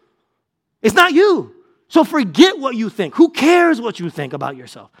you. It's not you. So forget what you think. Who cares what you think about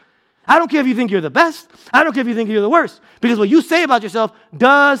yourself? I don't care if you think you're the best. I don't care if you think you're the worst. Because what you say about yourself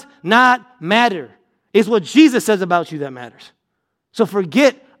does not matter. It's what Jesus says about you that matters. So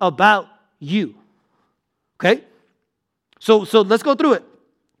forget about you. Okay? So let's go through it.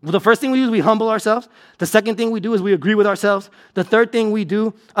 Well, the first thing we do is we humble ourselves. The second thing we do is we agree with ourselves. The third thing we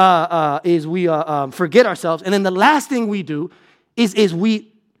do is we forget ourselves. And then the last thing we do is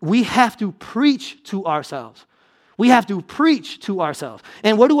we have to preach to ourselves. We have to preach to ourselves.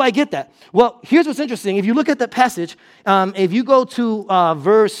 And where do I get that? Well, here's what's interesting. If you look at the passage, if you go to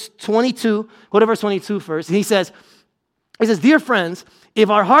verse 22, go to verse 22 first. He says, dear friends, if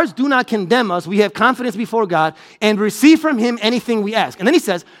our hearts do not condemn us, we have confidence before God and receive from him anything we ask. And then he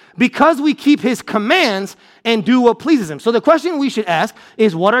says, because we keep his commands and do what pleases him. So the question we should ask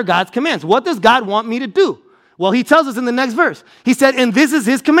is, what are God's commands? What does God want me to do? Well, he tells us in the next verse. He said, and this is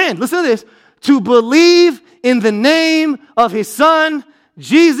his command. Listen to this. To believe in the name of his son,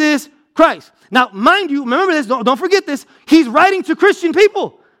 Jesus Christ. Now, mind you, remember this, don't forget this. He's writing to Christian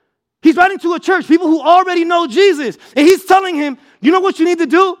people. He's writing to a church, people who already know Jesus. And he's telling him, you know what you need to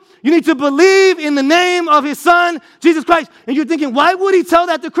do? You need to believe in the name of his son, Jesus Christ. And you're thinking, why would he tell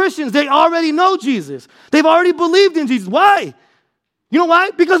that to Christians? They already know Jesus. They've already believed in Jesus. Why? You know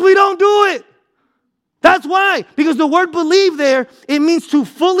why? Because we don't do it. That's why. Because the word believe there, it means to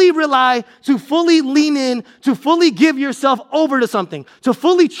fully rely, to fully lean in, to fully give yourself over to something, to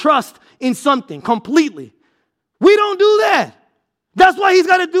fully trust in something completely. We don't do that. That's why he's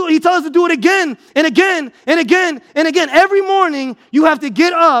got to do it. He tells us to do it again and again and again and again. Every morning, you have to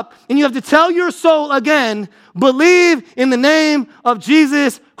get up and you have to tell your soul again, believe in the name of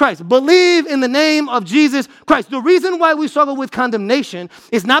Jesus Christ. Believe in the name of Jesus Christ. The reason why we struggle with condemnation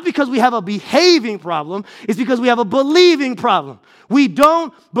is not because we have a behaving problem. It's because we have a believing problem. We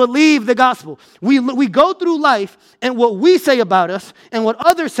don't believe the gospel. We go through life and what we say about us and what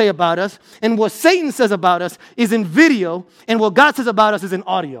others say about us and what Satan says about us is in video and what God says about us is in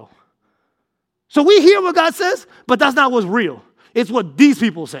audio. So we hear what God says, but that's not what's real. It's what these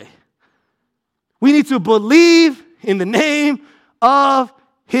people say. We need to believe in the name of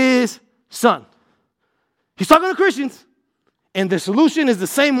his son. He's talking to Christians, and the solution is the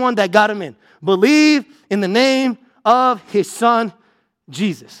same one that got him in. Believe in the name of his son,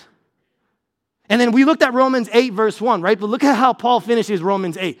 Jesus. And then we looked at Romans 8, verse 1, right? But look at how Paul finishes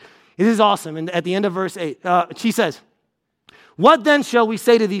Romans 8. This is awesome. And at the end of verse 8, she says, what then shall we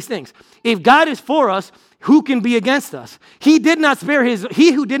say to these things? If God is for us, who can be against us? He who did not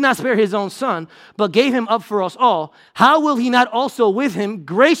spare his own son, but gave him up for us all, how will he not also with him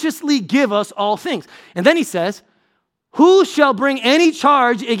graciously give us all things? And then he says, who shall bring any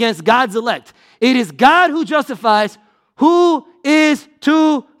charge against God's elect? It is God who justifies. Who is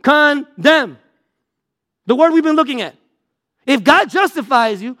to condemn? The word we've been looking at. If God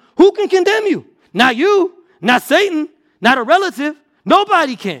justifies you, who can condemn you? Not you, not Satan, not a relative.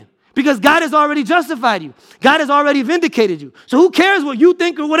 Nobody can. Because God has already justified you. God has already vindicated you. So who cares what you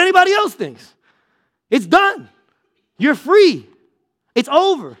think or what anybody else thinks? It's done. You're free. It's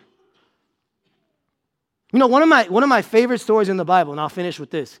over. You know, one of my favorite stories in the Bible, and I'll finish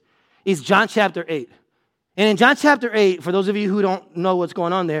with this, is John chapter 8. And in John chapter 8, for those of you who don't know what's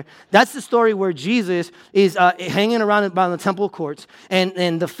going on there, that's the story where Jesus is hanging around the temple courts,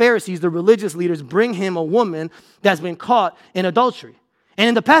 and the Pharisees, the religious leaders, bring him a woman that's been caught in adultery. And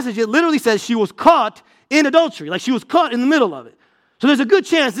in the passage, it literally says she was caught in adultery, like she was caught in the middle of it. So there's a good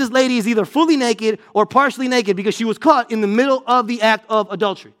chance this lady is either fully naked or partially naked because she was caught in the middle of the act of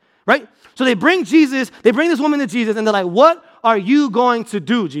adultery, right? So they bring this woman to Jesus, and they're like, what are you going to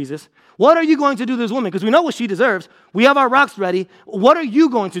do, Jesus? What are you going to do to this woman? Because we know what she deserves. We have our rocks ready. What are you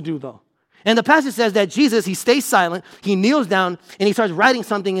going to do, though? And the passage says that Jesus, he stays silent, he kneels down, and he starts writing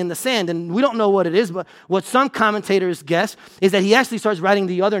something in the sand. And we don't know what it is, but what some commentators guess is that he actually starts writing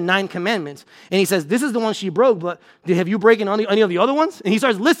the other 9 commandments. And he says, this is the one she broke, but have you broken any of the other ones? And he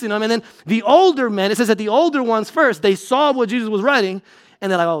starts listing them. And then the older men, it says that the older ones first, they saw what Jesus was writing,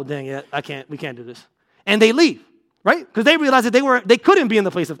 and they're like, oh, dang it, we can't do this. And they leave. Right? Because they realized that they couldn't be in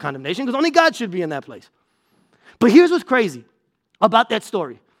the place of condemnation because only God should be in that place. But here's what's crazy about that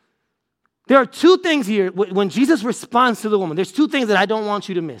story. There are 2 things here when Jesus responds to the woman. There's 2 things that I don't want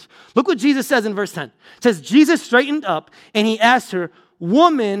you to miss. Look what Jesus says in verse 10. It says, Jesus straightened up and he asked her,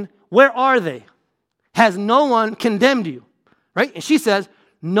 woman, where are they? Has no one condemned you? Right? And she says,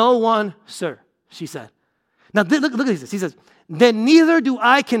 no one, sir, she said. Now look at this. He says, then neither do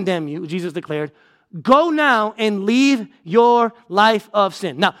I condemn you, Jesus declared. Go now and leave your life of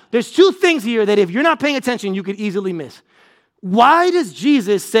sin. Now, there's 2 things here that if you're not paying attention, you could easily miss. Why does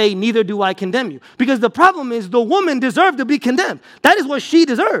Jesus say, neither do I condemn you? Because the problem is the woman deserved to be condemned. That is what she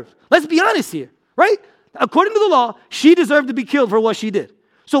deserved. Let's be honest here, right? According to the law, she deserved to be killed for what she did.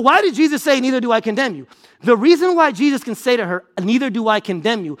 So why did Jesus say, neither do I condemn you? The reason why Jesus can say to her, neither do I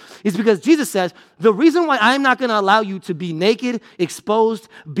condemn you, is because Jesus says, the reason why I'm not going to allow you to be naked, exposed,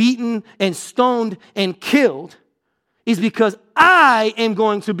 beaten, and stoned, and killed is because I am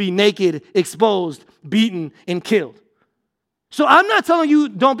going to be naked, exposed, beaten, and killed. So I'm not telling you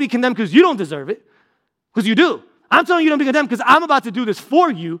don't be condemned because you don't deserve it, because you do. I'm telling you don't be condemned because I'm about to do this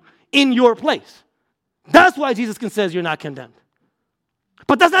for you in your place. That's why Jesus says you're not condemned.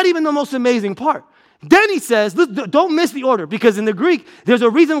 But that's not even the most amazing part. Then he says, don't miss the order, because in the Greek, there's a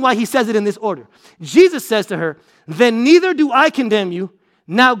reason why he says it in this order. Jesus says to her, then neither do I condemn you.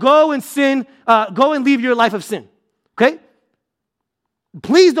 Now go and leave your life of sin. Okay?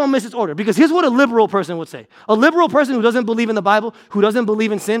 Please don't miss this order, because here's what a liberal person would say. A liberal person who doesn't believe in the Bible, who doesn't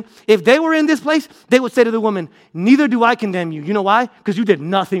believe in sin, if they were in this place, they would say to the woman, neither do I condemn you. You know why? Because you did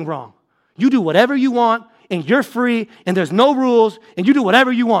nothing wrong. You do whatever you want, and you're free, and there's no rules, and you do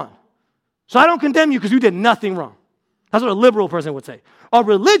whatever you want. So I don't condemn you because you did nothing wrong. That's what a liberal person would say. A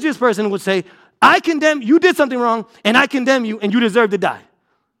religious person would say, I condemn, you did something wrong, and I condemn you, and you deserve to die.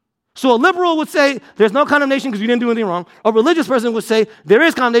 So a liberal would say, there's no condemnation because you didn't do anything wrong. A religious person would say, there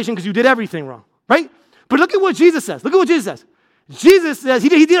is condemnation because you did everything wrong, right? But look at what Jesus says. Look at what Jesus says. Jesus says,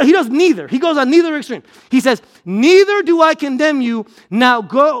 he does neither. He goes on neither extreme. He says, neither do I condemn you. Now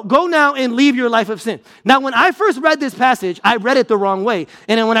go now and leave your life of sin. Now, when I first read this passage, I read it the wrong way.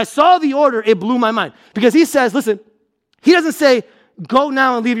 And then when I saw the order, it blew my mind. Because he says, listen, he doesn't say, go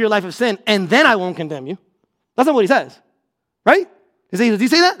now and leave your life of sin, and then I won't condemn you. That's not what he says, right? Does he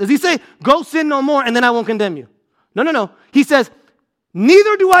say that? Does he say, go sin no more, and then I won't condemn you? No. He says,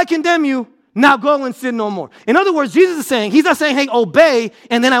 neither do I condemn you. Now go and sin no more. In other words, Jesus is saying, he's not saying, hey, obey,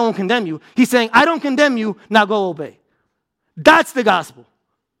 and then I won't condemn you. He's saying, I don't condemn you, now go obey. That's the gospel.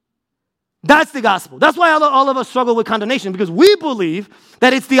 That's the gospel. That's why all of us struggle with condemnation, because we believe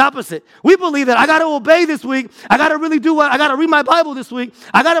that it's the opposite. We believe that I got to obey this week. I got to really I got to read my Bible this week.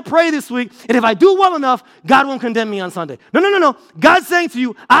 I got to pray this week. And if I do well enough, God won't condemn me on Sunday. No. God's saying to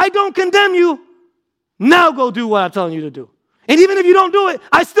you, I don't condemn you. Now go do what I'm telling you to do. And even if you don't do it,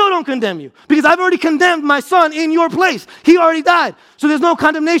 I still don't condemn you, because I've already condemned my son in your place. He already died. So there's no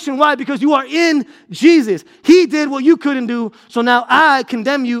condemnation. Why? Because you are in Jesus. He did what you couldn't do. So now I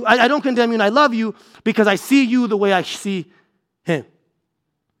condemn you. I don't condemn you, and I love you because I see you the way I see him.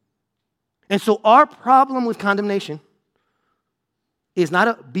 And so our problem with condemnation is not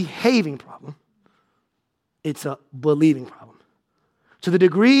a behaving problem. It's a believing problem. To the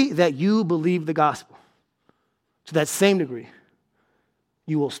degree that you believe the gospel, to that same degree,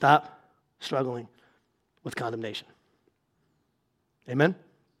 you will stop struggling with condemnation. Amen?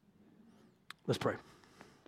 Let's pray.